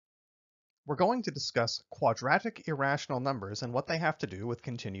We're going to discuss quadratic irrational numbers and what they have to do with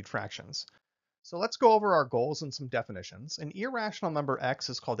continued fractions. So let's go over our goals and some definitions. An irrational number x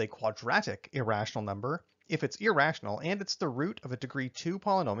is called a quadratic irrational number if it's irrational and it's the root of a degree 2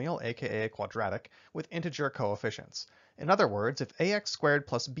 polynomial, aka a quadratic, with integer coefficients. In other words, if ax squared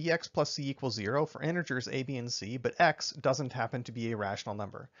plus bx plus c equals 0 for integers a, b, and c, but x doesn't happen to be a rational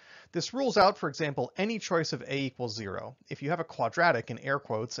number. This rules out, for example, any choice of a equals 0. If you have a quadratic in air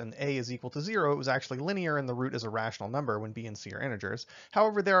quotes and a is equal to 0, it was actually linear and the root is a rational number when b and c are integers.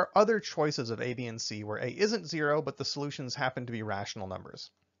 However, there are other choices of a, b, and c where a isn't 0, but the solutions happen to be rational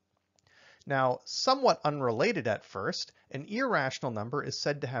numbers. Now, somewhat unrelated at first, an irrational number is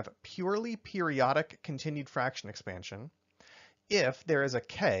said to have purely periodic continued fraction expansion if there is a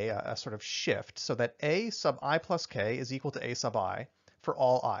k, a sort of shift, so that a sub I plus k is equal to a sub I for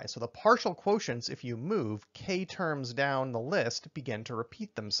all I. So the partial quotients, if you move k terms down the list, begin to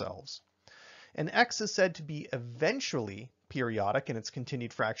repeat themselves. And x is said to be eventually periodic in its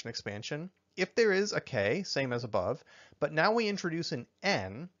continued fraction expansion if there is a k, same as above, but now we introduce an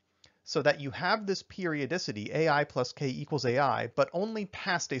n, so that you have this periodicity, ai plus k equals ai, but only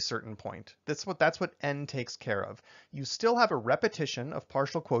past a certain point. That's what n takes care of. You still have a repetition of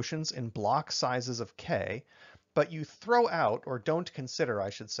partial quotients in block sizes of k, but you throw out, or don't consider,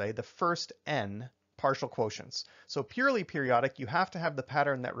 I should say, the first n partial quotients. So purely periodic, you have to have the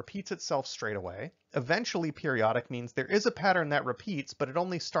pattern that repeats itself straight away. Eventually periodic means there is a pattern that repeats, but it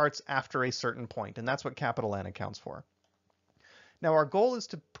only starts after a certain point, and that's what capital N accounts for. Now our goal is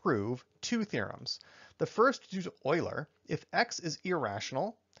to prove two theorems. The first, due to Euler, if x is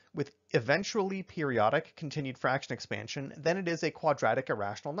irrational with eventually periodic continued fraction expansion, then it is a quadratic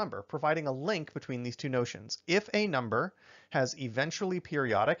irrational number, providing a link between these two notions. If a number has eventually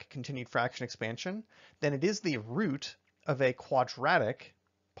periodic continued fraction expansion, then it is the root of a quadratic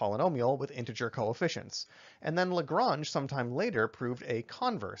polynomial with integer coefficients. And then Lagrange sometime later proved a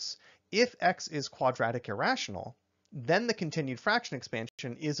converse. If x is quadratic irrational, then the continued fraction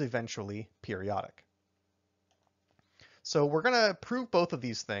expansion is eventually periodic. So we're going to prove both of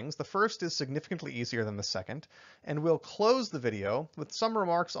these things. The first is significantly easier than the second, and we'll close the video with some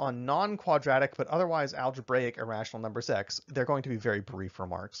remarks on non-quadratic but otherwise algebraic irrational numbers x. They're going to be very brief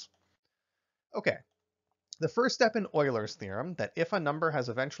remarks. Okay. The first step in Euler's theorem, that if a number has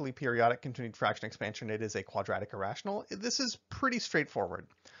eventually periodic continued fraction expansion, it is a quadratic irrational, this is pretty straightforward.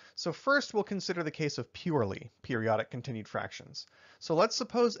 So first we'll consider the case of purely periodic continued fractions. So let's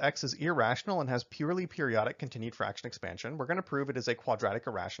suppose x is irrational and has purely periodic continued fraction expansion. We're going to prove it is a quadratic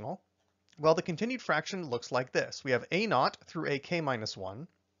irrational. Well, the continued fraction looks like this. We have a naught through a k minus 1.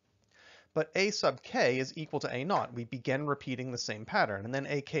 But a sub k is equal to a naught. We begin repeating the same pattern, and then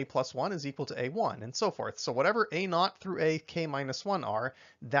a k plus 1 is equal to a1, and so forth. So whatever a naught through a k minus 1 are,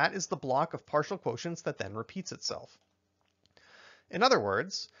 that is the block of partial quotients that then repeats itself. In other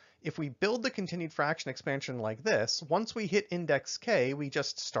words, if we build the continued fraction expansion like this, once we hit index k, we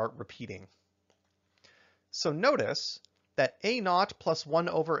just start repeating. So notice that a naught plus 1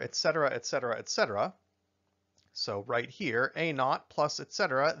 over etc., etc., etc., so right here, a naught plus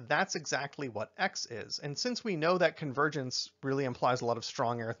etc., that's exactly what x is. And since we know that convergence really implies a lot of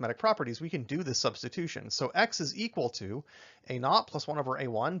strong arithmetic properties, we can do this substitution. So x is equal to a naught plus 1 over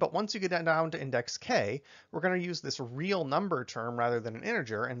a1, but once you get down to index k, we're going to use this real number term rather than an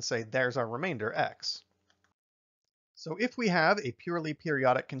integer and say there's our remainder x. So if we have a purely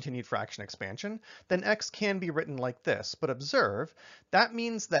periodic continued fraction expansion, then x can be written like this. But observe, that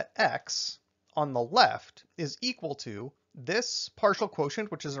means that x on the left is equal to this partial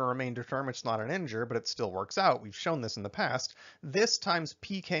quotient, which is a remainder term. It's not an integer, but it still works out. We've shown this in the past. This times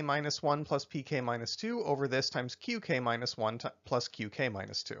pk minus 1 plus pk minus 2 over this times qk minus 1 plus qk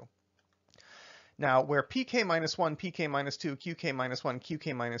minus 2. Now, where pk minus 1, pk minus 2, qk minus 1,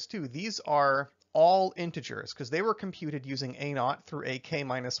 qk minus 2, these are all integers because they were computed using a naught through a k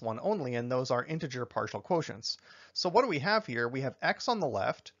minus 1 only, and those are integer partial quotients. So what do we have here? We have x on the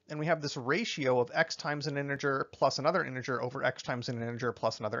left, and we have this ratio of x times an integer plus another integer over x times an integer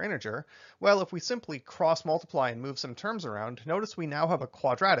plus another integer. Well, if we simply cross multiply and move some terms around, notice we now have a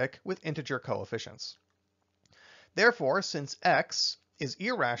quadratic with integer coefficients. Therefore, since x is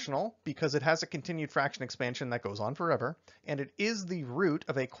irrational because it has a continued fraction expansion that goes on forever, and it is the root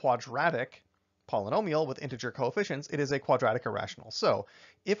of a quadratic polynomial with integer coefficients, it is a quadratic irrational. So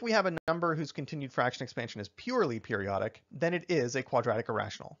if we have a number whose continued fraction expansion is purely periodic, then it is a quadratic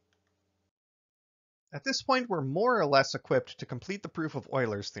irrational. At this point, we're more or less equipped to complete the proof of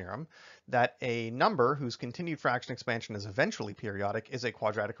Euler's theorem that a number whose continued fraction expansion is eventually periodic is a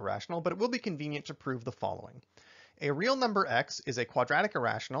quadratic irrational, but it will be convenient to prove the following. A real number x is a quadratic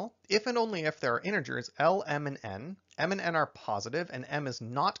irrational if and only if there are integers L, M, and N are positive, and M is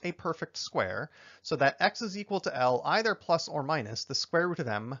not a perfect square, so that x is equal to L either plus or minus the square root of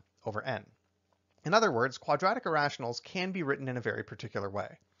M over N. In other words, quadratic irrationals can be written in a very particular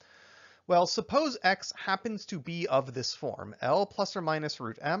way. Well, suppose x happens to be of this form, L plus or minus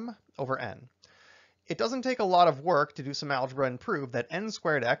root M over N. It doesn't take a lot of work to do some algebra and prove that n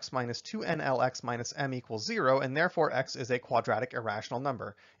squared x minus 2nlx minus m equals 0, and therefore x is a quadratic irrational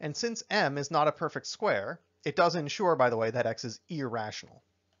number. And since m is not a perfect square, it does ensure, by the way, that x is irrational.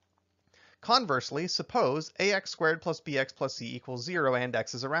 Conversely, suppose ax squared plus bx plus c equals 0 and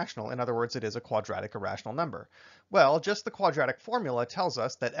x is irrational. In other words, it is a quadratic irrational number. Well, just the quadratic formula tells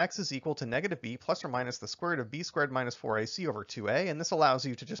us that x is equal to negative b plus or minus the square root of b squared minus 4ac over 2a, and this allows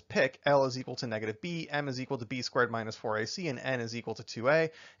you to just pick L is equal to negative b, m is equal to b squared minus 4ac, and n is equal to 2a.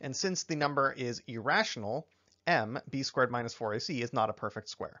 And since the number is irrational, m, b squared minus 4ac, is not a perfect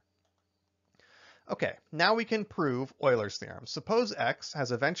square. Okay, now we can prove Euler's theorem. Suppose x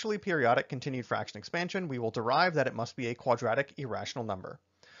has eventually periodic continued fraction expansion, we will derive that it must be a quadratic irrational number.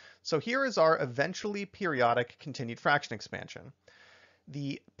 So here is our eventually periodic continued fraction expansion.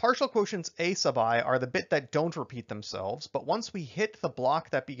 The partial quotients a sub I are the bit that don't repeat themselves, but once we hit the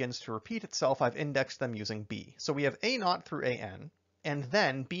block that begins to repeat itself, I've indexed them using b. So we have a naught through an, and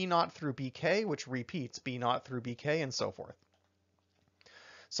then b naught through bk, which repeats b naught through bk, and so forth.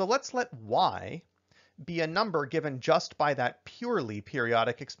 So let's let y be a number given just by that purely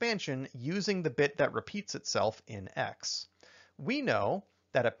periodic expansion using the bit that repeats itself in x. We know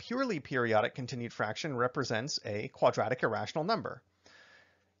that a purely periodic continued fraction represents a quadratic irrational number.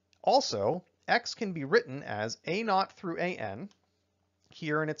 Also, x can be written as a naught through an,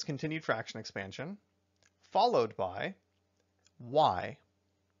 here in its continued fraction expansion, followed by y.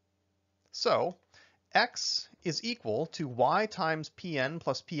 So x is equal to y times pn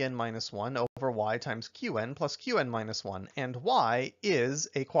plus pn minus 1 over y times qn plus qn minus 1, and y is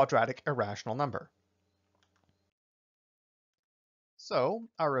a quadratic irrational number. So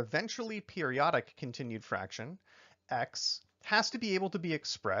our eventually periodic continued fraction, x, has to be able to be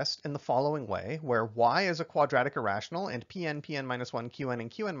expressed in the following way, where y is a quadratic irrational and pn, pn minus 1, qn,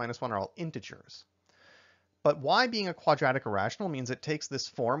 and qn minus 1 are all integers. But y being a quadratic irrational means it takes this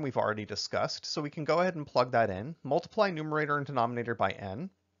form we've already discussed, so we can go ahead and plug that in, multiply numerator and denominator by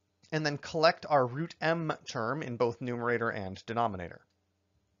n, and then collect our root m term in both numerator and denominator.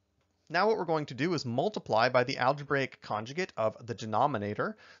 Now what we're going to do is multiply by the algebraic conjugate of the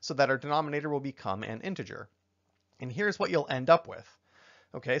denominator, so that our denominator will become an integer. And here's what you'll end up with.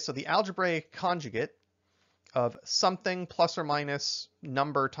 Okay, so the algebraic conjugate of something plus or minus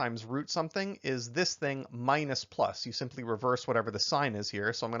number times root something is this thing minus plus. You simply reverse whatever the sign is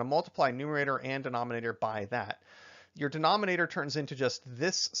here. So I'm going to multiply numerator and denominator by that. Your denominator turns into just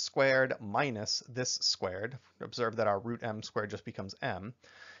this squared minus this squared. Observe that our root m squared just becomes m.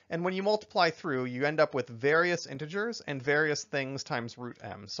 And when you multiply through, you end up with various integers and various things times root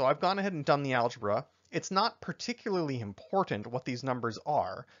m. So I've gone ahead and done the algebra. It's not particularly important what these numbers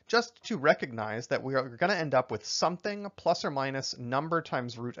are, just to recognize that we are going to end up with something plus or minus number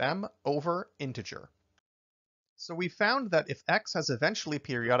times root m over integer. So we found that if x has eventually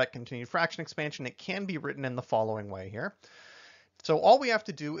periodic continued fraction expansion, it can be written in the following way here. So all we have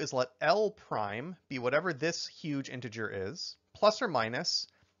to do is let L prime be whatever this huge integer is, plus or minus.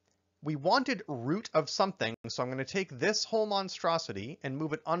 We wanted root of something, so I'm going to take this whole monstrosity and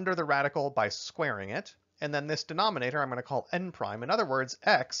move it under the radical by squaring it. And then this denominator I'm going to call n prime. In other words,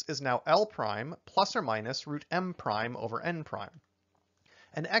 x is now L prime plus or minus root m prime over n prime.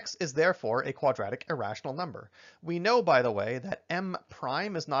 And x is therefore a quadratic irrational number. We know, by the way, that m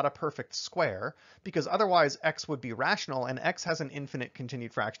prime is not a perfect square, because otherwise x would be rational, and x has an infinite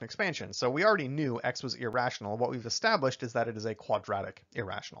continued fraction expansion. So we already knew x was irrational. What we've established is that it is a quadratic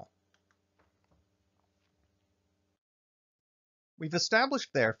irrational. We've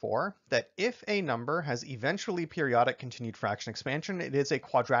established, therefore, that if a number has eventually periodic continued fraction expansion, it is a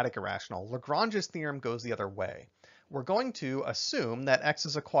quadratic irrational. Lagrange's theorem goes the other way. We're going to assume that x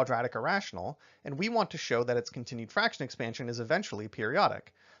is a quadratic irrational, and we want to show that its continued fraction expansion is eventually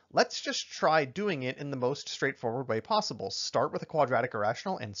periodic. Let's just try doing it in the most straightforward way possible. Start with a quadratic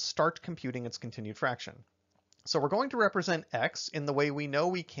irrational and start computing its continued fraction. So we're going to represent x in the way we know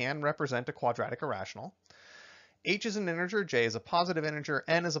we can represent a quadratic irrational. H is an integer, j is a positive integer,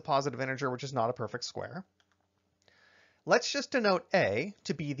 n is a positive integer, which is not a perfect square. Let's just denote a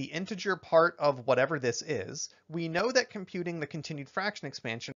to be the integer part of whatever this is. We know that computing the continued fraction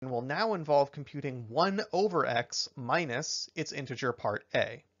expansion will now involve computing 1 over x minus its integer part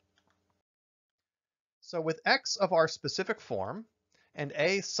a. So with x of our specific form and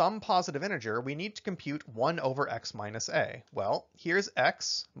a some positive integer, we need to compute 1 over x minus a. Well, here's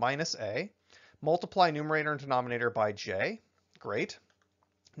x minus a. Multiply numerator and denominator by j. Great.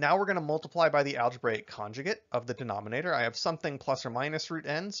 Now we're going to multiply by the algebraic conjugate of the denominator. I have something plus or minus root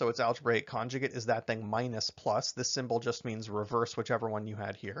n, so its algebraic conjugate is that thing minus plus. This symbol just means reverse whichever one you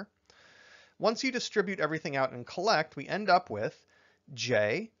had here. Once you distribute everything out and collect, we end up with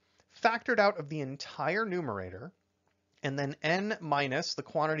j factored out of the entire numerator, and then n minus the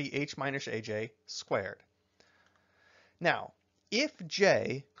quantity h minus aj squared. Now, if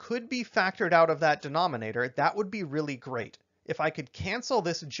j could be factored out of that denominator, that would be really great. If I could cancel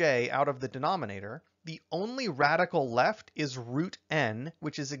this j out of the denominator, the only radical left is root n,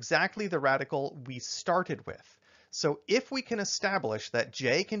 which is exactly the radical we started with. So if we can establish that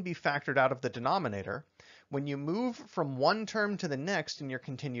j can be factored out of the denominator, when you move from one term to the next in your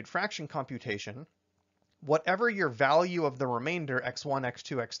continued fraction computation, whatever your value of the remainder, x1,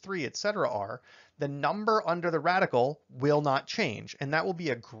 x2, x3, etc. are, the number under the radical will not change, and that will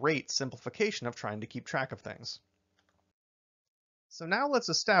be a great simplification of trying to keep track of things. So now let's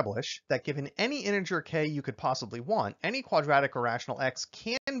establish that given any integer k you could possibly want, any quadratic irrational x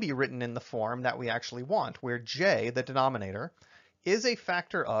can be written in the form that we actually want, where j, the denominator, is a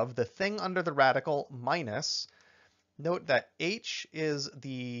factor of the thing under the radical minus, note that h is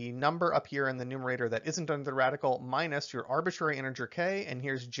the number up here in the numerator that isn't under the radical, minus your arbitrary integer k, and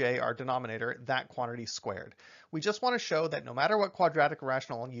here's j, our denominator, that quantity squared. We just want to show that no matter what quadratic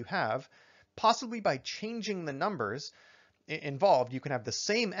irrational you have, possibly by changing the numbers involved, you can have the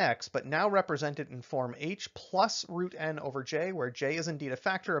same x, but now represented in form h plus root n over j, where j is indeed a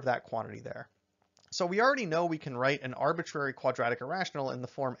factor of that quantity there. So we already know we can write an arbitrary quadratic irrational in the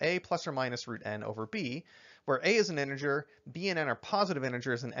form a plus or minus root n over b, where a is an integer, b and n are positive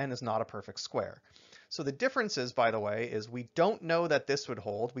integers, and n is not a perfect square. So the difference is, by the way, is we don't know that this would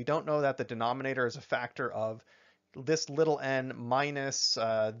hold. We don't know that the denominator is a factor of this little n minus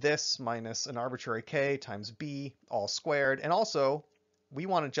this minus an arbitrary k times b all squared. And also, we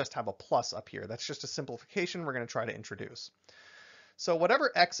want to just have a plus up here. That's just a simplification we're going to try to introduce. So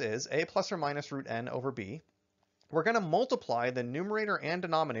whatever x is, a plus or minus root n over b, we're going to multiply the numerator and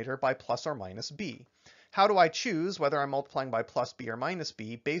denominator by plus or minus b. How do I choose whether I'm multiplying by plus b or minus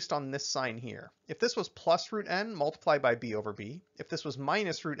b? Based on this sign here. If this was plus root n, multiply by b over b. If this was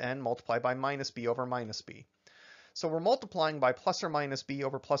minus root n, multiply by minus b over minus b. So we're multiplying by plus or minus b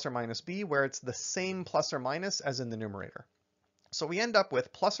over plus or minus b, where it's the same plus or minus as in the numerator. So we end up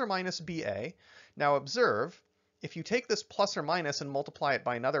with plus or minus ba. Now observe, if you take this plus or minus and multiply it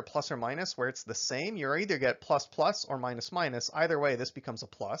by another plus or minus where it's the same, you either get plus plus or minus minus. Either way, this becomes a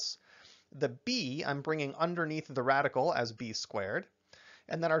plus. The b I'm bringing underneath the radical as b squared.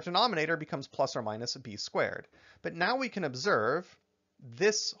 And then our denominator becomes plus or minus b squared. But now we can observe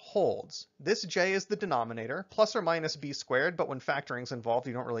this holds. This j is the denominator, plus or minus b squared, but when factoring is involved,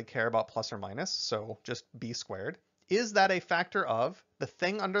 you don't really care about plus or minus, so just b squared. Is that a factor of the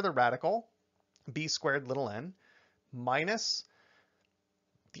thing under the radical, b squared little n, minus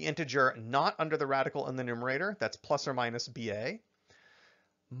the integer not under the radical in the numerator, that's plus or minus ba,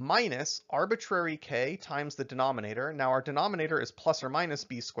 minus arbitrary k times the denominator. Now our denominator is plus or minus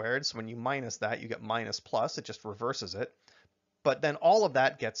b squared, so when you minus that, you get minus plus, it just reverses it. But then all of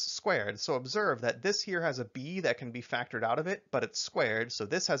that gets squared. So observe that this here has a b that can be factored out of it, but it's squared. So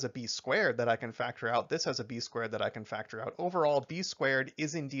this has a b squared that I can factor out. This has a b squared that I can factor out. Overall, b squared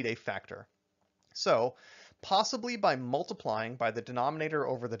is indeed a factor. So possibly by multiplying by the denominator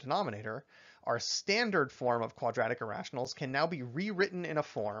over the denominator, our standard form of quadratic irrationals can now be rewritten in a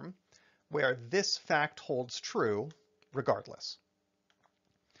form where this fact holds true regardless.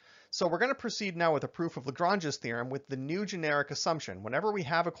 So we're going to proceed now with a proof of Lagrange's theorem with the new generic assumption. Whenever we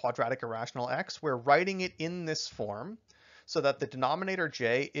have a quadratic irrational x, we're writing it in this form so that the denominator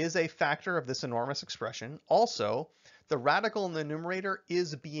j is a factor of this enormous expression. Also, the radical in the numerator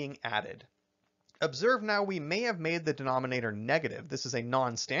is being added. Observe now we may have made the denominator negative. This is a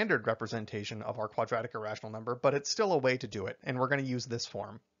non-standard representation of our quadratic irrational number, but it's still a way to do it, and we're going to use this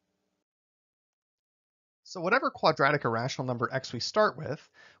form. So whatever quadratic irrational number x we start with,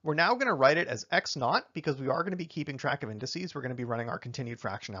 we're now going to write it as x naught because we are going to be keeping track of indices. We're going to be running our continued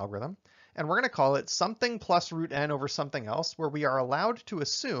fraction algorithm. And we're going to call it something plus root n over something else, where we are allowed to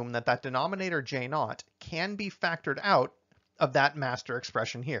assume that that denominator j naught can be factored out of that master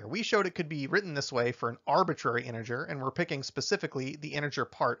expression here. We showed it could be written this way for an arbitrary integer, and we're picking specifically the integer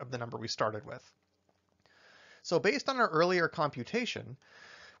part of the number we started with. So based on our earlier computation,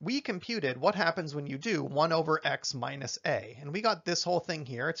 we computed what happens when you do 1 over x minus a. And we got this whole thing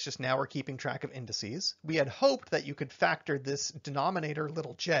here. It's just now we're keeping track of indices. We had hoped that you could factor this denominator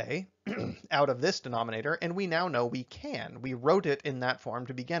little j out of this denominator, and we now know we can. We wrote it in that form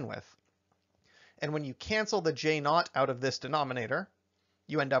to begin with. And when you cancel the j naught out of this denominator,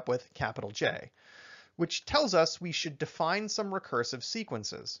 you end up with capital J, which tells us we should define some recursive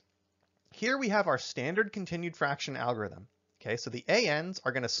sequences. Here we have our standard continued fraction algorithm. Okay, so the ANs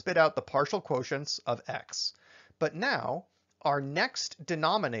are going to spit out the partial quotients of x. But now our next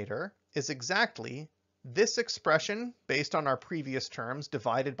denominator is exactly this expression based on our previous terms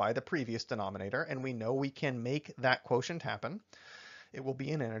divided by the previous denominator, and we know we can make that quotient happen. It will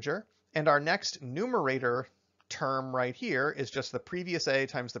be an integer. And our next numerator term right here is just the previous a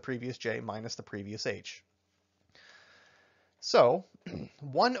times the previous j minus the previous h. So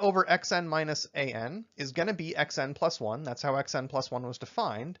 1 over xn minus an is going to be xn plus 1. That's how xn plus 1 was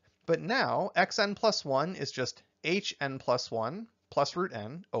defined. But now xn plus 1 is just hn plus 1 plus root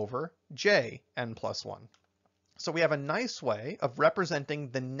n over jn plus 1. So we have a nice way of representing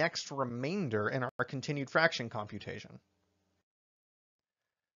the next remainder in our continued fraction computation.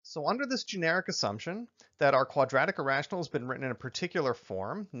 So under this generic assumption that our quadratic irrational has been written in a particular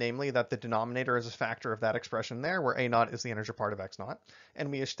form, namely that the denominator is a factor of that expression there, where a naught is the integer part of x naught, and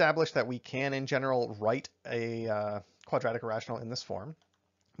we established that we can in general write a quadratic irrational in this form,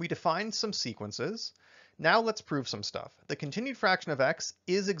 we defined some sequences. Now let's prove some stuff. The continued fraction of x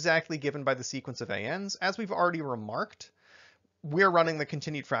is exactly given by the sequence of ANs. As we've already remarked, we're running the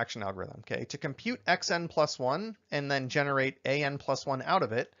continued fraction algorithm, okay? To compute xn plus 1 and then generate an plus 1 out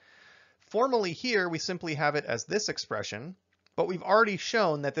of it, formally here we simply have it as this expression, but we've already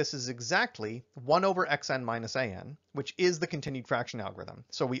shown that this is exactly 1 over xn minus an, which is the continued fraction algorithm.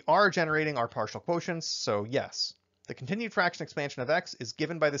 So we are generating our partial quotients, so yes, the continued fraction expansion of x is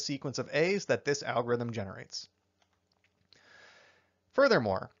given by the sequence of a's that this algorithm generates.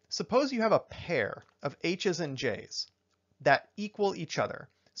 Furthermore, suppose you have a pair of h's and j's that equal each other.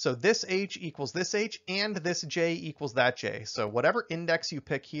 So this h equals this h and this j equals that j. So whatever index you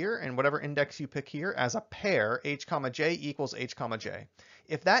pick here and whatever index you pick here as a pair, h comma j equals h comma j.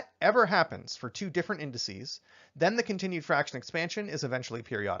 If that ever happens for two different indices, then the continued fraction expansion is eventually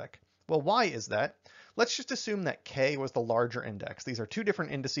periodic. Well, why is that? Let's just assume that k was the larger index. These are two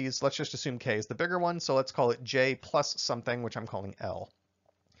different indices. Let's just assume k is the bigger one. So let's call it j plus something, which I'm calling L.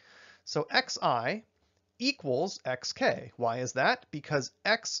 So xi equals xk. Why is that? Because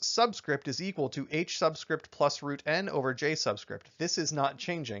x subscript is equal to h subscript plus root n over j subscript. This is not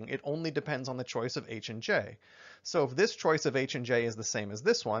changing. It only depends on the choice of h and j. So if this choice of h and j is the same as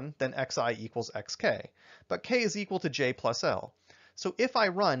this one, then xi equals xk. But k is equal to j plus l. So if I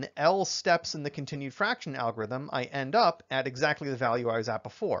run L steps in the continued fraction algorithm, I end up at exactly the value I was at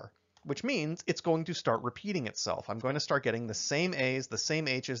before, which means it's going to start repeating itself. I'm going to start getting the same A's, the same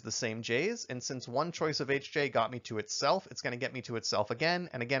H's, the same J's, and since one choice of HJ got me to itself, it's going to get me to itself again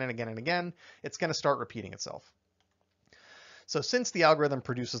and again and again and again. It's going to start repeating itself. So since the algorithm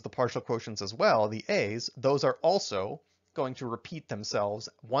produces the partial quotients as well, the A's, those are also going to repeat themselves.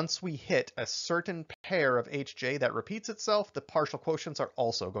 Once we hit a certain pair of HJ that repeats itself, the partial quotients are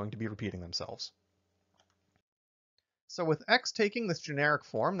also going to be repeating themselves. So with x taking this generic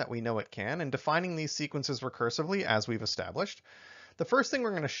form that we know it can and defining these sequences recursively as we've established, the first thing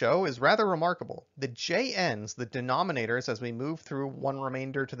we're going to show is rather remarkable. The jn's, the denominators as we move through one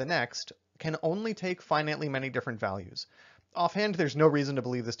remainder to the next, can only take finitely many different values. Offhand, there's no reason to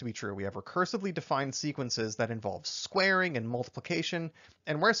believe this to be true. We have recursively defined sequences that involve squaring and multiplication,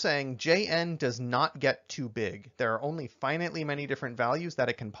 and we're saying jn does not get too big. There are only finitely many different values that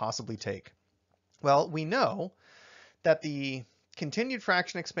it can possibly take. Well, we know that the continued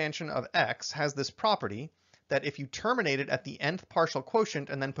fraction expansion of x has this property that if you terminate it at the nth partial quotient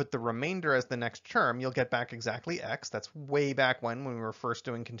and then put the remainder as the next term, you'll get back exactly x. That's way back when we were first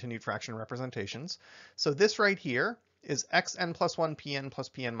doing continued fraction representations. So this right here is xn plus 1 pn plus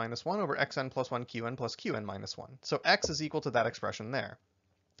pn minus 1 over xn plus 1 qn plus qn minus 1. So x is equal to that expression there.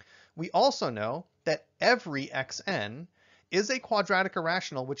 We also know that every xn is a quadratic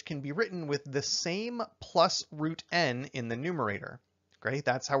irrational which can be written with the same plus root n in the numerator. Great,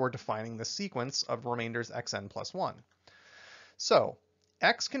 that's how we're defining the sequence of remainders xn plus 1. So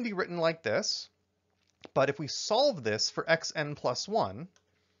x can be written like this, but if we solve this for xn plus 1,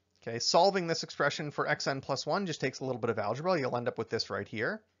 okay, solving this expression for xn plus 1 just takes a little bit of algebra. You'll end up with this right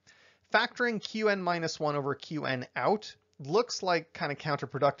here. Factoring qn minus 1 over qn out looks like kind of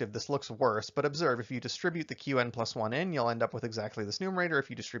counterproductive. This looks worse, but observe, if you distribute the qn plus 1 in, you'll end up with exactly this numerator. If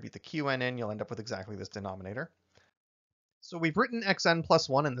you distribute the qn in, you'll end up with exactly this denominator. So we've written xn plus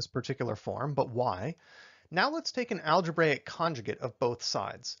 1 in this particular form, but why? Now let's take an algebraic conjugate of both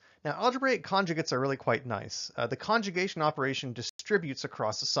sides. Now algebraic conjugates are really quite nice. The conjugation operation distributes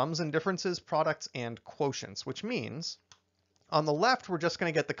across sums and differences, products, and quotients, which means on the left we're just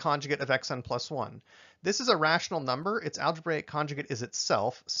going to get the conjugate of xn plus 1. This is a rational number. Its algebraic conjugate is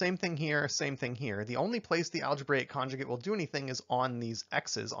itself. Same thing here, same thing here. The only place the algebraic conjugate will do anything is on these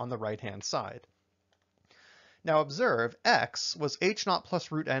x's on the right-hand side. Now observe, x was h naught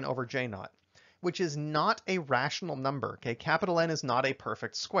plus root n over j naught, which is not a rational number. Okay, capital N is not a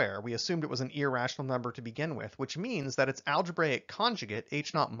perfect square. We assumed it was an irrational number to begin with, which means that its algebraic conjugate,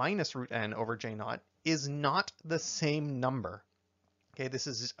 h naught minus root n over j naught, is not the same number. Okay, this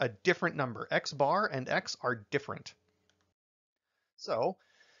is a different number. X bar and x are different. So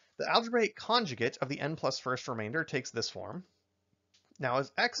the algebraic conjugate of the n plus first remainder takes this form. Now,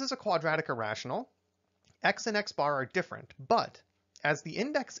 as x is a quadratic irrational, x and x bar are different, but as the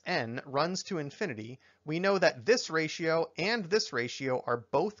index n runs to infinity, we know that this ratio and this ratio are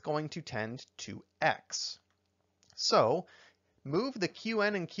both going to tend to x. So move the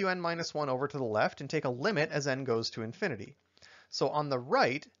qn and qn minus 1 over to the left and take a limit as n goes to infinity. So on the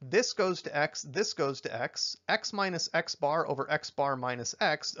right, this goes to x, this goes to x minus x bar over x bar minus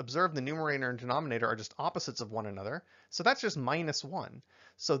x. Observe the numerator and denominator are just opposites of one another. So that's just minus 1.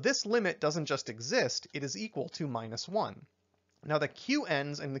 So this limit doesn't just exist, it is equal to minus 1. Now the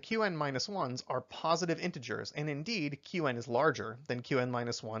qn's and the qn minus 1's are positive integers, and indeed qn is larger than qn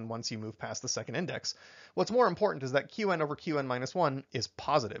minus 1 once you move past the second index. What's more important is that qn over qn minus 1 is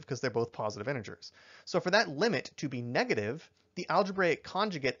positive because they're both positive integers. So for that limit to be negative, the algebraic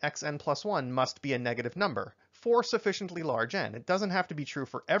conjugate xn plus 1 must be a negative number for sufficiently large n. It doesn't have to be true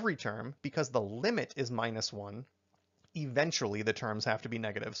for every term because the limit is minus 1. Eventually the terms have to be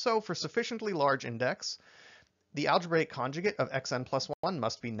negative. So for sufficiently large index, the algebraic conjugate of xn plus 1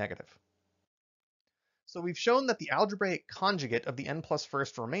 must be negative. So we've shown that the algebraic conjugate of the n plus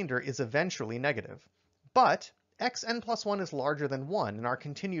first remainder is eventually negative. But xn plus 1 is larger than 1. In our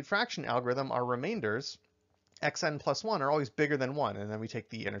continued fraction algorithm, our remainders, xn plus 1, are always bigger than 1. And then we take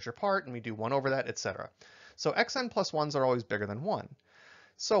the integer part and we do 1 over that, etc. So xn plus 1s are always bigger than 1.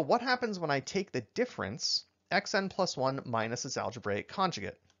 So what happens when I take the difference, xn plus 1 minus its algebraic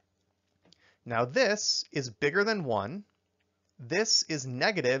conjugate? Now this is bigger than 1, this is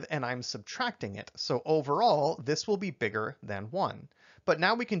negative, and I'm subtracting it. So overall, this will be bigger than 1. But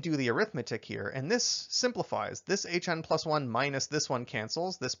now we can do the arithmetic here, and this simplifies. This hn plus 1 minus this one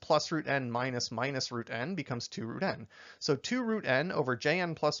cancels. This plus root n minus minus root n becomes 2 root n. So 2 root n over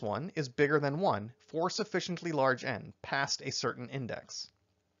jn plus 1 is bigger than 1 for sufficiently large n, past a certain index.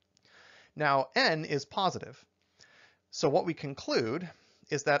 Now n is positive. So what we conclude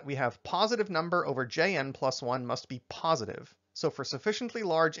is that we have positive number over jn plus 1 must be positive. So for sufficiently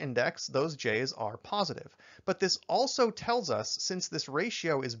large index, those j's are positive. But this also tells us, since this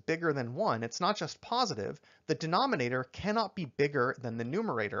ratio is bigger than 1, it's not just positive, the denominator cannot be bigger than the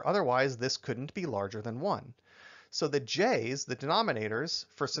numerator. Otherwise, this couldn't be larger than 1. So the j's, the denominators,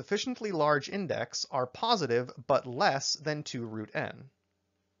 for sufficiently large index are positive, but less than 2 root n.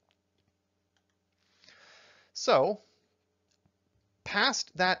 So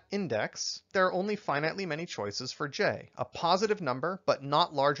past that index, there are only finitely many choices for j, a positive number, but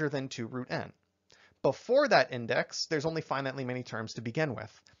not larger than 2 root n. Before that index, there's only finitely many terms to begin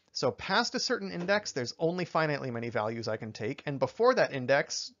with. So past a certain index, there's only finitely many values I can take, and before that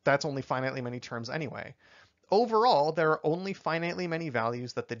index, that's only finitely many terms anyway. Overall, there are only finitely many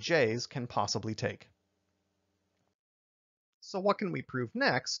values that the j's can possibly take. So what can we prove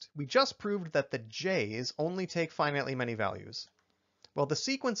next? We just proved that the j's only take finitely many values. Well, the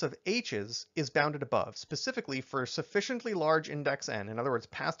sequence of h's is bounded above, specifically for sufficiently large index n. In other words,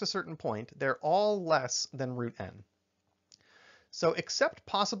 past a certain point, they're all less than root n. So except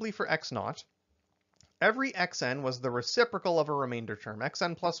possibly for x naught, every xn was the reciprocal of a remainder term.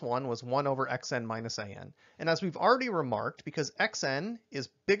 xn plus 1 was 1 over xn minus an. And as we've already remarked, because xn is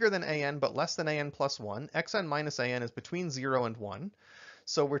bigger than an but less than an plus 1, xn minus an is between 0 and 1.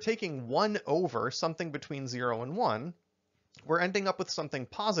 So we're taking 1 over something between 0 and 1. We're ending up with something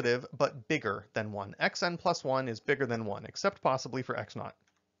positive, but bigger than 1. xn plus 1 is bigger than 1, except possibly for x naught.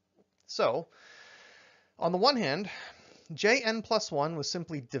 So, on the one hand, jn plus 1 was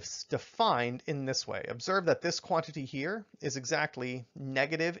simply defined in this way. Observe that this quantity here is exactly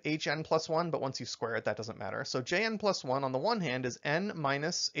negative hn plus 1, but once you square it, that doesn't matter. So jn plus 1 on the one hand is n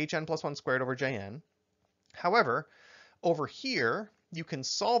minus hn plus 1 squared over jn. However, over here, you can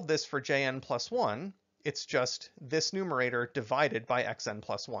solve this for jn plus 1. It's just this numerator divided by xn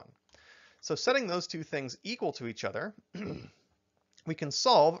plus 1. So setting those two things equal to each other, we can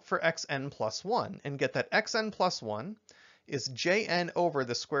solve for xn plus 1 and get that xn plus 1 is jn over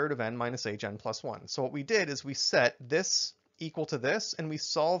the square root of n minus hn plus 1. So what we did is we set this equal to this, and we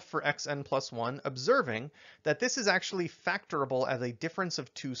solve for xn plus 1, observing that this is actually factorable as a difference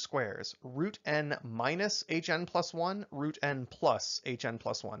of two squares, root n minus hn plus 1, root n plus hn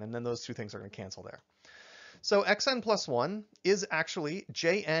plus 1, and then those two things are going to cancel there. So xn plus 1 is actually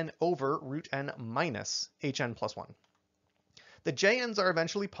jn over root n minus hn plus 1. The jn's are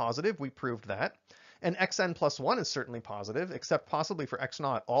eventually positive, we proved that, and xn plus 1 is certainly positive, except possibly for x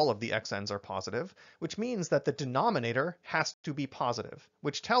naught, all of the xn's are positive, which means that the denominator has to be positive,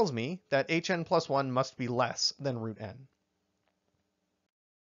 which tells me that hn plus 1 must be less than root n.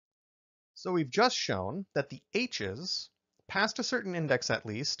 So we've just shown that the h's, past a certain index at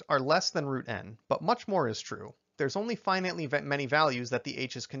least, are less than root n, but much more is true. There's only finitely many values that the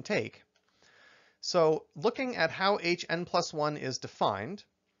h's can take. So looking at how hn plus 1 is defined,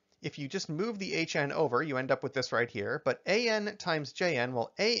 if you just move the hn over, you end up with this right here, but an times jn,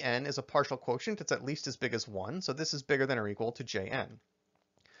 well, an is a partial quotient, it's at least as big as 1, so this is bigger than or equal to jn.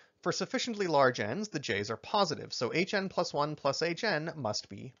 For sufficiently large n's, the j's are positive, so hn plus 1 plus hn must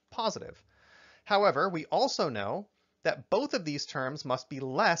be positive. However, we also know that both of these terms must be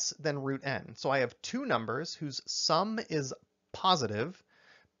less than root n. So I have two numbers whose sum is positive,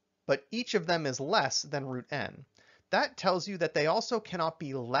 but each of them is less than root n. That tells you that they also cannot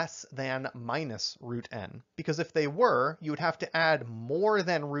be less than minus root n, because if they were, you would have to add more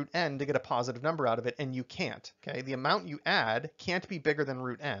than root n to get a positive number out of it, and you can't. Okay? The amount you add can't be bigger than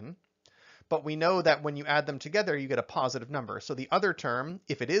root n, but we know that when you add them together, you get a positive number. So the other term,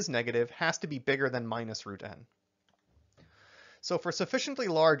 if it is negative, has to be bigger than minus root n. So for sufficiently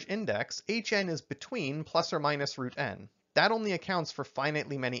large index, hn is between plus or minus root n. That only accounts for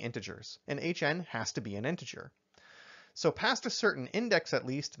finitely many integers, and hn has to be an integer. So past a certain index at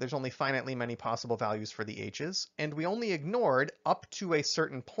least, there's only finitely many possible values for the h's, and we only ignored up to a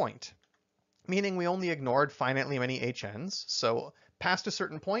certain point, meaning we only ignored finitely many hns. So past a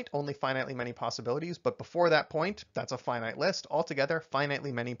certain point, only finitely many possibilities, but before that point, that's a finite list. Altogether,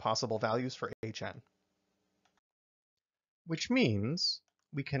 finitely many possible values for hn. Which means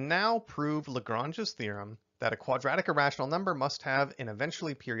we can now prove Lagrange's theorem that a quadratic irrational number must have an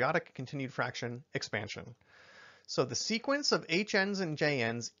eventually periodic continued fraction expansion. So the sequence of hns and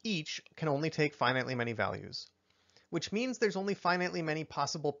jns each can only take finitely many values, which means there's only finitely many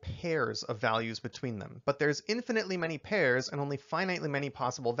possible pairs of values between them. But there's infinitely many pairs and only finitely many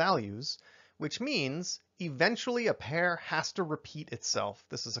possible values, which means eventually a pair has to repeat itself.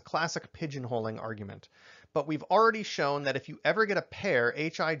 This is a classic pigeonholing argument. But we've already shown that if you ever get a pair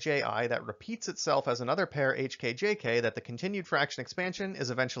hij that repeats itself as another pair hkjk, that the continued fraction expansion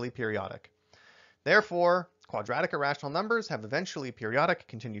is eventually periodic. Therefore, quadratic irrational numbers have eventually periodic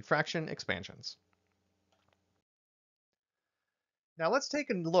continued fraction expansions. Now let's take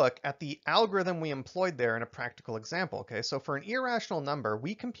a look at the algorithm we employed there in a practical example. Okay, so for an irrational number,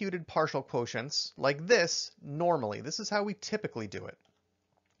 we computed partial quotients like this normally. This is how we typically do it.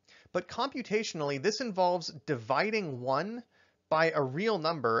 But computationally, this involves dividing 1 by a real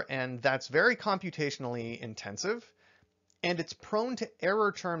number, and that's very computationally intensive, and it's prone to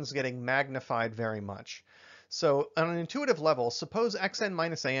error terms getting magnified very much. So on an intuitive level, suppose xn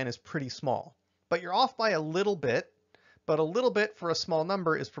minus an is pretty small, but you're off by a little bit, but a little bit for a small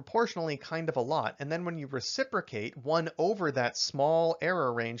number is proportionally kind of a lot. And then when you reciprocate, 1 over that small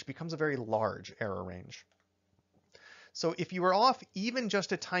error range becomes a very large error range. So if you were off even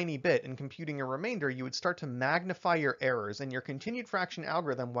just a tiny bit in computing your remainder, you would start to magnify your errors, and your continued fraction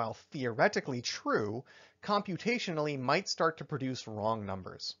algorithm, while theoretically true, computationally might start to produce wrong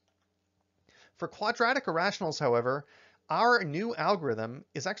numbers. For quadratic irrationals, however, our new algorithm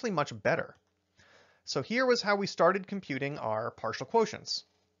is actually much better. So here was how we started computing our partial quotients.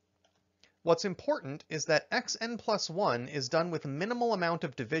 What's important is that xn plus 1 is done with minimal amount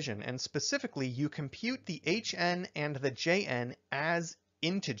of division, and specifically you compute the hn and the jn as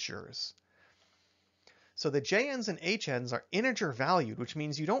integers. So the jn's and hns are integer valued, which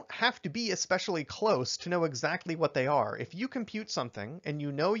means you don't have to be especially close to know exactly what they are. If you compute something and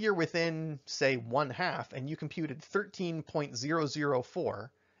you know you're within, say, 1/2, and you computed 13.004,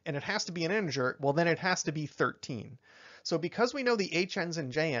 and it has to be an integer, well then it has to be 13. So because we know the hns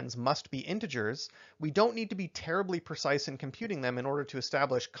and jns must be integers, we don't need to be terribly precise in computing them in order to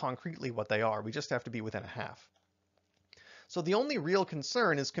establish concretely what they are. We just have to be within 1/2. So the only real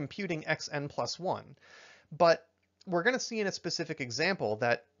concern is computing xn plus 1. But we're going to see in a specific example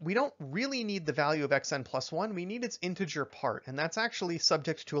that we don't really need the value of xn plus 1, we need its integer part, and that's actually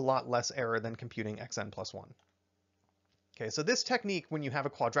subject to a lot less error than computing xn plus 1. Okay, so this technique, when you have a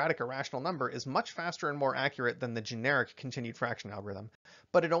quadratic irrational number, is much faster and more accurate than the generic continued fraction algorithm,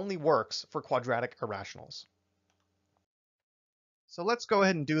 but it only works for quadratic irrationals. So let's go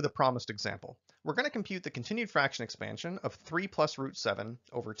ahead and do the promised example. We're going to compute the continued fraction expansion of 3 plus root 7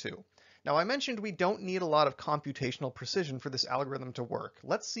 over 2. Now I mentioned we don't need a lot of computational precision for this algorithm to work.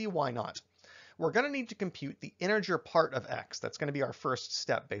 Let's see why not. We're going to need to compute the integer part of x. That's going to be our first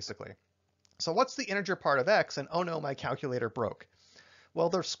step, basically. So what's the integer part of x? And oh no, my calculator broke. Well,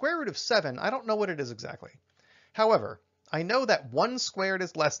 the square root of 7, I don't know what it is exactly. However, I know that 1 squared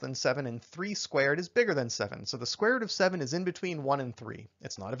is less than 7 and 3 squared is bigger than 7. So the square root of 7 is in between 1 and 3.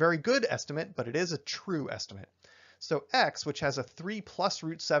 It's not a very good estimate, but it is a true estimate. So x, which has a 3 plus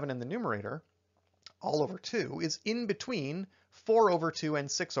root 7 in the numerator, all over 2, is in between 4 over 2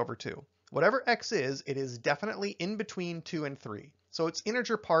 and 6 over 2. Whatever x is, it is definitely in between 2 and 3. So its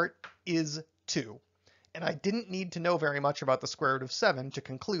integer part is 2. And I didn't need to know very much about the square root of 7 to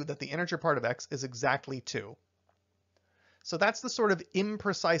conclude that the integer part of x is exactly 2. So that's the sort of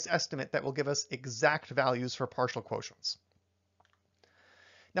imprecise estimate that will give us exact values for partial quotients.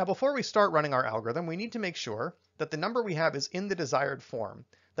 Now, before we start running our algorithm, we need to make sure that the number we have is in the desired form,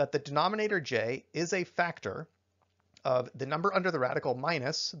 that the denominator j is a factor of the number under the radical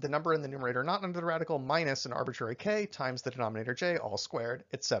minus the number in the numerator not under the radical minus an arbitrary k times the denominator j all squared,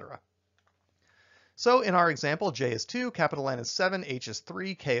 etc. So in our example, j is 2, capital N is 7, h is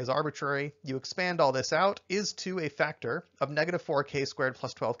 3, k is arbitrary. You expand all this out. Is 2 a factor of negative 4k squared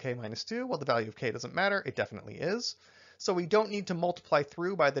plus 12k minus 2? Well, the value of k doesn't matter. It definitely is. So we don't need to multiply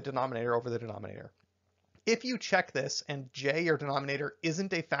through by the denominator over the denominator. If you check this and j, your denominator,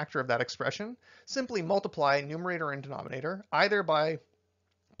 isn't a factor of that expression, simply multiply numerator and denominator either by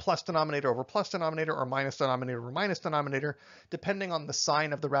plus denominator over plus denominator or minus denominator over minus denominator, depending on the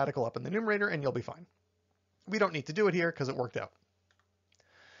sign of the radical up in the numerator, and you'll be fine. We don't need to do it here because it worked out.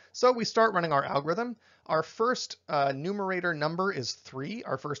 So we start running our algorithm. Our first numerator number is 3.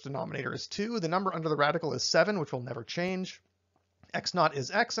 Our first denominator is 2. The number under the radical is 7, which will never change. X naught is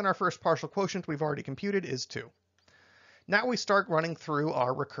x, and our first partial quotient we've already computed is 2. Now we start running through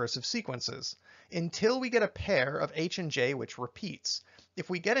our recursive sequences until we get a pair of h and j which repeats. If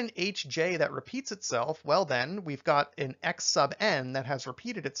we get an hj that repeats itself, well then we've got an x sub n that has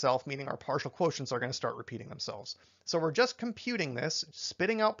repeated itself, meaning our partial quotients are going to start repeating themselves. So we're just computing this,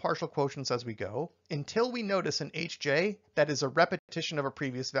 spitting out partial quotients as we go, until we notice an hj that is a repetition of a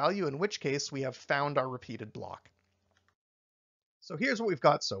previous value, in which case we have found our repeated block. So here's what we've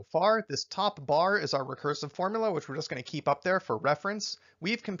got so far. This top bar is our recursive formula, which we're just going to keep up there for reference.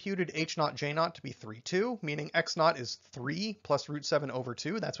 We've computed h naught j naught to be 3, 2, meaning x naught is 3 plus root 7 over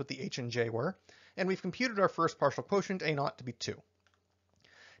 2. That's what the h and j were. And we've computed our first partial quotient, a naught, to be 2.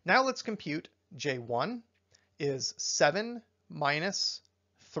 Now let's compute j1 is 7 minus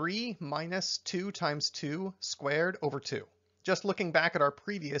 3 minus 2 times 2 squared over 2. Just looking back at our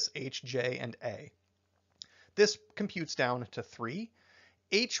previous h, j, and a. This computes down to 3.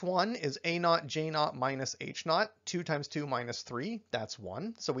 h1 is a naught j naught minus h naught. 2 times 2 minus 3, that's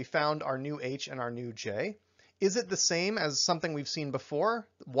 1. So we found our new h and our new j. Is it the same as something we've seen before?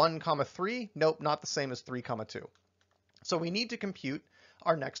 1 comma 3? Nope, not the same as 3 comma 2. So we need to compute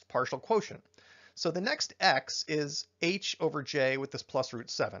our next partial quotient. So the next x is h over j with this plus root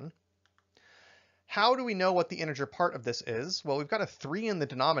 7. How do we know what the integer part of this is? Well, we've got a 3 in the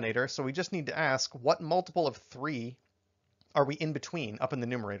denominator, so we just need to ask what multiple of 3 are we in between up in the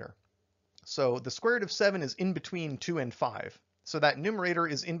numerator? So the square root of 7 is in between 2 and 5. So that numerator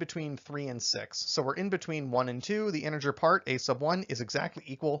is in between 3 and 6. So we're in between 1 and 2. The integer part, a sub 1, is exactly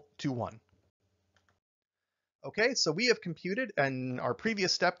equal to 1. Okay, so we have computed in our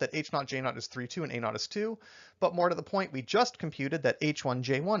previous step that h naught j naught is 3, 2, and a naught is 2. But more to the point, we just computed that h1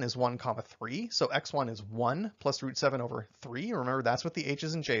 j1 is 1 comma 3. So x1 is 1 plus root 7 over 3. Remember, that's what the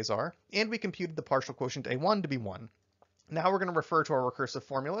h's and j's are. And we computed the partial quotient a1 to be 1. Now we're going to refer to our recursive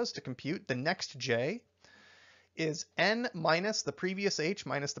formulas to compute the next j is n minus the previous h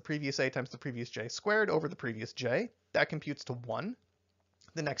minus the previous a times the previous j squared over the previous j. That computes to 1.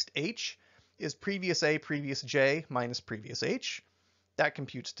 The next h is previous a, previous j minus previous h. That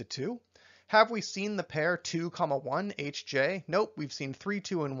computes to 2. Have we seen the pair 2, 1, hj? Nope, we've seen 3,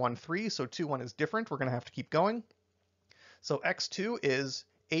 2, and 1, 3, so 2, 1 is different. We're going to have to keep going. So x2 is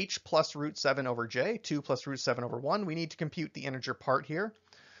h plus root 7 over j, 2 plus root 7 over 1. We need to compute the integer part here.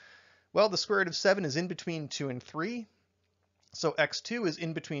 Well, the square root of 7 is in between 2 and 3. So x2 is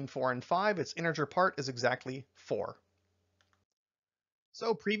in between 4 and 5. Its integer part is exactly 4.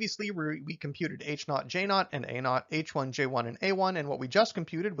 So previously we computed h0, j0, and a0, h1, j1, and a1, and what we just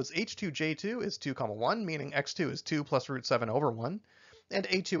computed was h2, j2 is 2, 1, meaning x2 is 2 plus root 7 over 1, and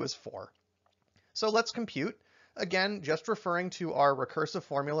a2 is 4. So let's compute, again, just referring to our recursive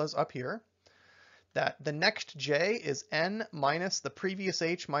formulas up here, that the next j is n minus the previous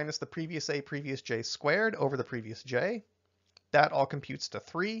h minus the previous a previous j squared over the previous j. That all computes to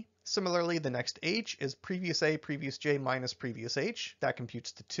 3. Similarly, the next h is previous a previous j minus previous h. That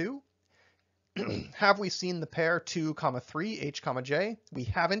computes to 2. Have we seen the pair 2, 3, h, j? We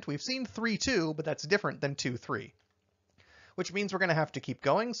haven't. We've seen 3, 2, but that's different than 2, 3. Which means we're going to have to keep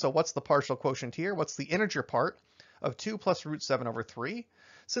going. So what's the partial quotient here? What's the integer part of 2 plus root 7 over 3?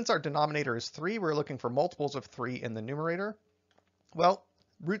 Since our denominator is 3, we're looking for multiples of 3 in the numerator. Well,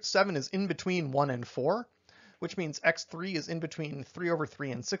 root 7 is in between 1 and 4, which means x3 is in between 3 over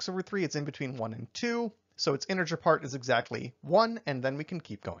 3 and 6 over 3. It's in between 1 and 2. So its integer part is exactly 1, and then we can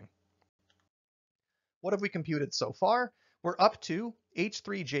keep going. What have we computed so far? We're up to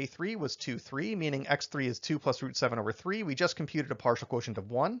h3, j3 was 2, 3, meaning x3 is 2 plus root 7 over 3. We just computed a partial quotient of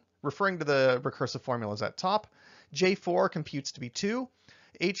 1, referring to the recursive formulas at top. j4 computes to be 2.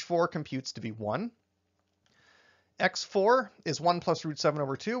 h4 computes to be 1. x4 is 1 plus root 7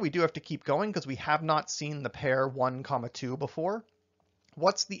 over 2. We do have to keep going because we have not seen the pair 1, 2 before.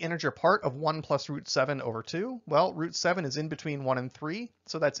 What's the integer part of 1 plus root 7 over 2? Well, root 7 is in between 1 and 3,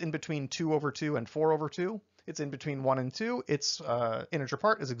 so that's in between 2 over 2 and 4 over 2. It's in between 1 and 2. Its integer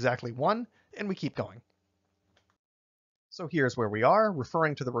part is exactly 1, and we keep going. So here's where we are.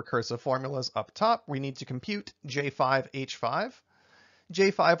 Referring to the recursive formulas up top, we need to compute j5, h5.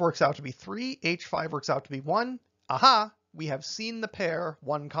 j5 works out to be 3, h5 works out to be 1. Aha! We have seen the pair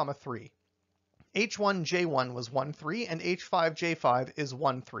 1, 3. h1, j1 was 1, 3, and h5, j5 is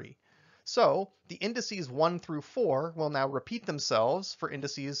 1, 3. So the indices 1 through 4 will now repeat themselves for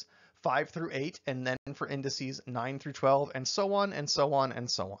indices 5 through 8, and then for indices 9 through 12, and so on, and so on, and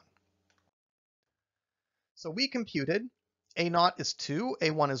so on. So we computed a0 is 2,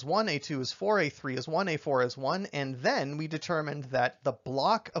 a1 is 1, a2 is 4, a3 is 1, a4 is 1, and then we determined that the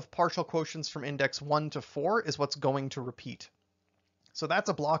block of partial quotients from index 1 to 4 is what's going to repeat. So that's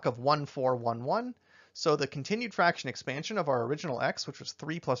a block of 1, 4, 1, 1. So the continued fraction expansion of our original x, which was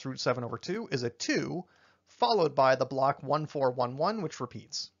 3 plus root 7 over 2, is a 2, followed by the block 1, 4, 1, 1, which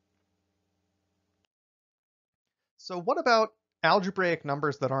repeats. So what about algebraic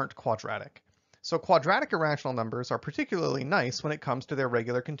numbers that aren't quadratic? So quadratic irrational numbers are particularly nice when it comes to their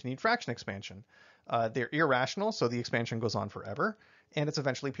regular continued fraction expansion. They're irrational, so the expansion goes on forever, and it's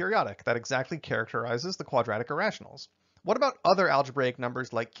eventually periodic. That exactly characterizes the quadratic irrationals. What about other algebraic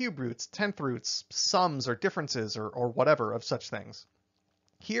numbers like cube roots, tenth roots, sums or differences or whatever of such things?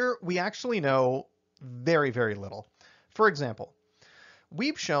 Here we actually know very, very little. For example,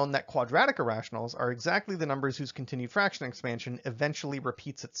 we've shown that quadratic irrationals are exactly the numbers whose continued fraction expansion eventually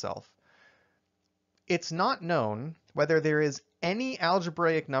repeats itself. It's not known whether there is any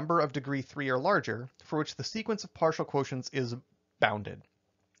algebraic number of degree 3 or larger for which the sequence of partial quotients is bounded.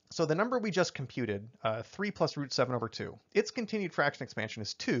 So the number we just computed, 3 plus root 7 over 2, its continued fraction expansion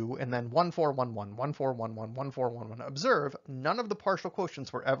is 2, and then 1, 4, 1, 1, 1, 4, 1, 1, 1, 4, 1, 1. Observe, none of the partial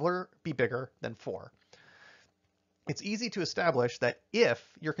quotients will ever be bigger than 4. It's easy to establish that if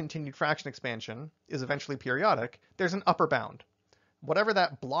your continued fraction expansion is eventually periodic, there's an upper bound. Whatever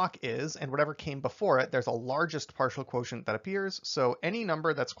that block is and whatever came before it, there's a largest partial quotient that appears. So any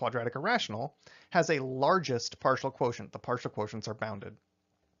number that's quadratic irrational has a largest partial quotient. The partial quotients are bounded.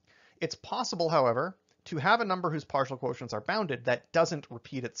 It's possible, however, to have a number whose partial quotients are bounded that doesn't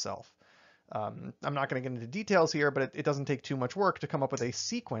repeat itself. I'm not going to get into details here, but it doesn't take too much work to come up with a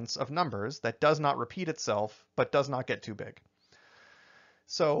sequence of numbers that does not repeat itself, but does not get too big.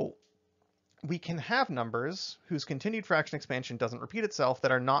 So we can have numbers whose continued fraction expansion doesn't repeat itself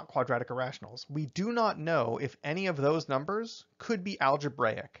that are not quadratic irrationals. We do not know if any of those numbers could be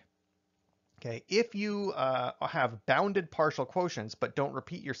algebraic. Okay, if you have bounded partial quotients but don't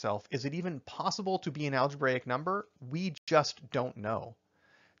repeat yourself, is it even possible to be an algebraic number? We just don't know.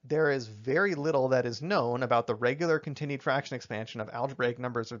 There is very little that is known about the regular continued fraction expansion of algebraic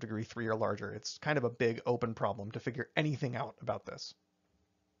numbers of degree 3 or larger. It's kind of a big open problem to figure anything out about this.